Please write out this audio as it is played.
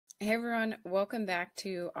Hey everyone, welcome back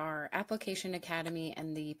to our Application Academy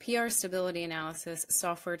and the PR.Stability Analysis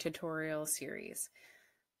software tutorial series.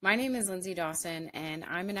 My name is Lindsay Dawson and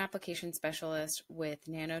I'm an application specialist with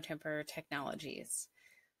Nanotemper Technologies.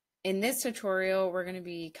 In this tutorial, we're going to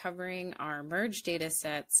be covering our merged data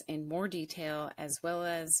sets in more detail, as well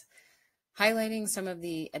as highlighting some of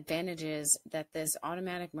the advantages that this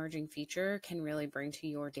automatic merging feature can really bring to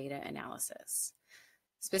your data analysis.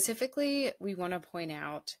 Specifically, we want to point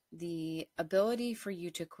out the ability for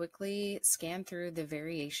you to quickly scan through the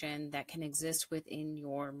variation that can exist within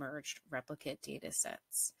your merged replicate data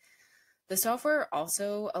sets. The software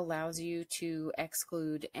also allows you to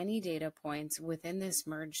exclude any data points within this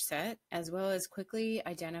merge set, as well as quickly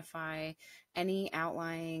identify any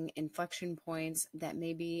outlying inflection points that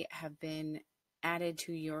maybe have been added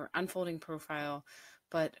to your unfolding profile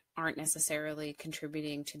but aren't necessarily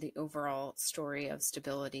contributing to the overall story of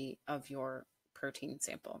stability of your protein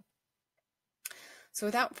sample. So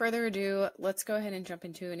without further ado, let's go ahead and jump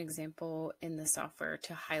into an example in the software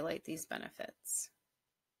to highlight these benefits.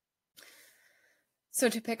 So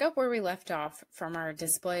to pick up where we left off from our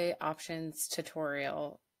display options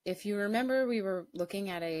tutorial, if you remember, we were looking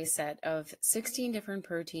at a set of 16 different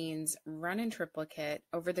proteins run in triplicate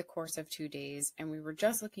over the course of 2 days, and we were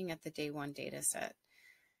just looking at the day 1 data set.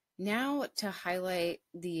 Now, to highlight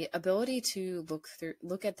the ability to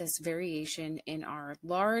look at this variation in our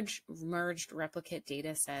large merged replicate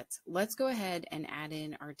data sets, let's go ahead and add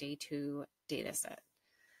in our day 2 data set.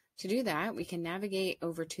 To do that, we can navigate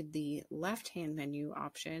over to the left-hand menu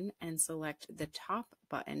option and select the top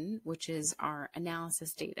button, which is our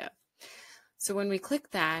analysis data. So when we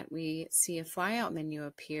click that, we see a flyout menu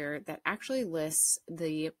appear that actually lists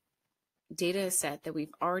the data set that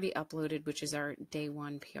we've already uploaded, which is our day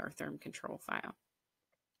 1 PR therm control file.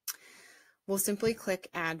 We'll simply click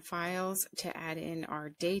Add Files to add in our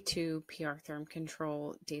day 2 PR therm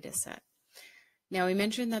control data set. Now, we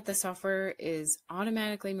mentioned that the software is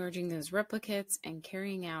automatically merging those replicates and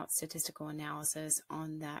carrying out statistical analysis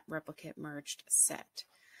on that replicate merged set.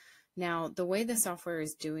 Now, the way the software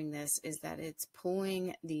is doing this is that it's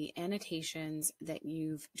pulling the annotations that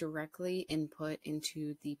you've directly input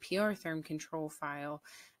into the PR therm control file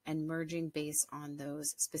and merging based on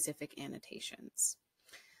those specific annotations.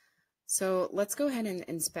 So let's go ahead and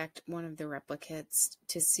inspect one of the replicates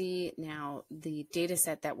to see now the data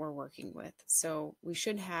set that we're working with. So we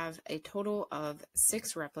should have a total of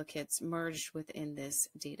 6 replicates merged within this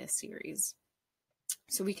data series.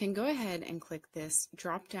 So we can go ahead and click this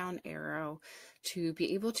drop-down arrow to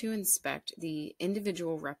be able to inspect the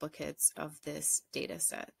individual replicates of this data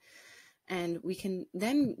set. And we can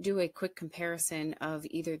then do a quick comparison of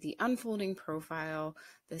either the unfolding profile,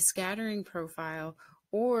 the scattering profile,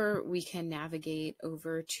 or we can navigate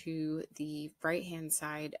over to the right-hand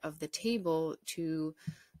side of the table to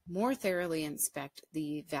more thoroughly inspect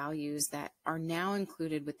the values that are now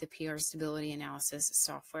included with the PR.Stability Analysis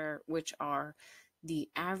software, which are the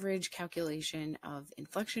average calculation of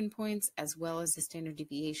inflection points as well as the standard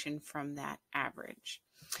deviation from that average.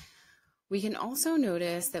 We can also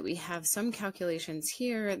notice that we have some calculations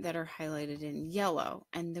here that are highlighted in yellow,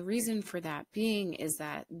 and the reason for that being is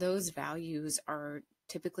that those values are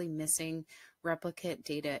typically missing replicate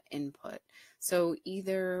data input. So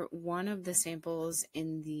either one of the samples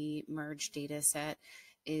in the merged data set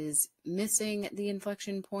is missing the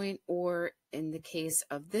inflection point, or in the case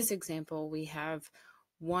of this example, we have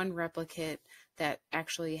one replicate that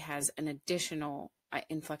actually has an additional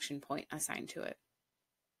inflection point assigned to it.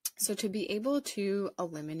 So to be able to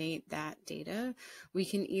eliminate that data, we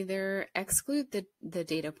can either exclude the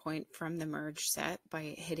data point from the merge set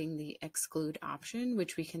by hitting the exclude option,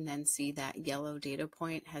 which we can then see that yellow data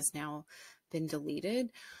point has now been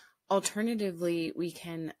deleted. Alternatively, we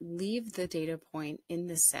can leave the data point in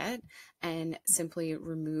the set and simply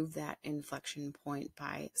remove that inflection point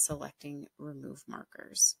by selecting remove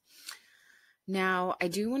markers. Now, I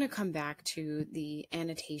do want to come back to the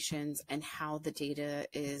annotations and how the data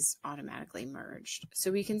is automatically merged. So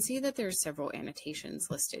we can see that there's several annotations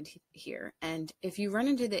listed here. And if you run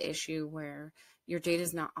into the issue where your data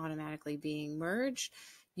is not automatically being merged,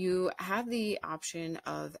 you have the option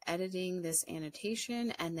of editing this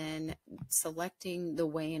annotation and then selecting the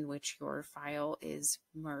way in which your file is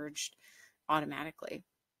merged automatically.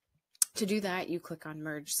 To do that, you click on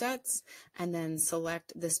Merge Sets and then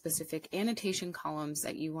select the specific annotation columns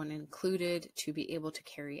that you want included to be able to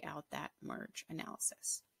carry out that merge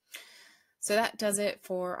analysis. So that does it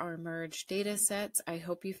for our merge data sets. I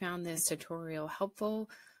hope you found this tutorial helpful.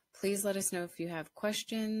 Please let us know if you have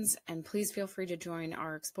questions, and please feel free to join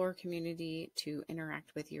our Explore community to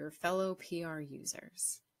interact with your fellow PR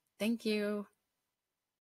users. Thank you.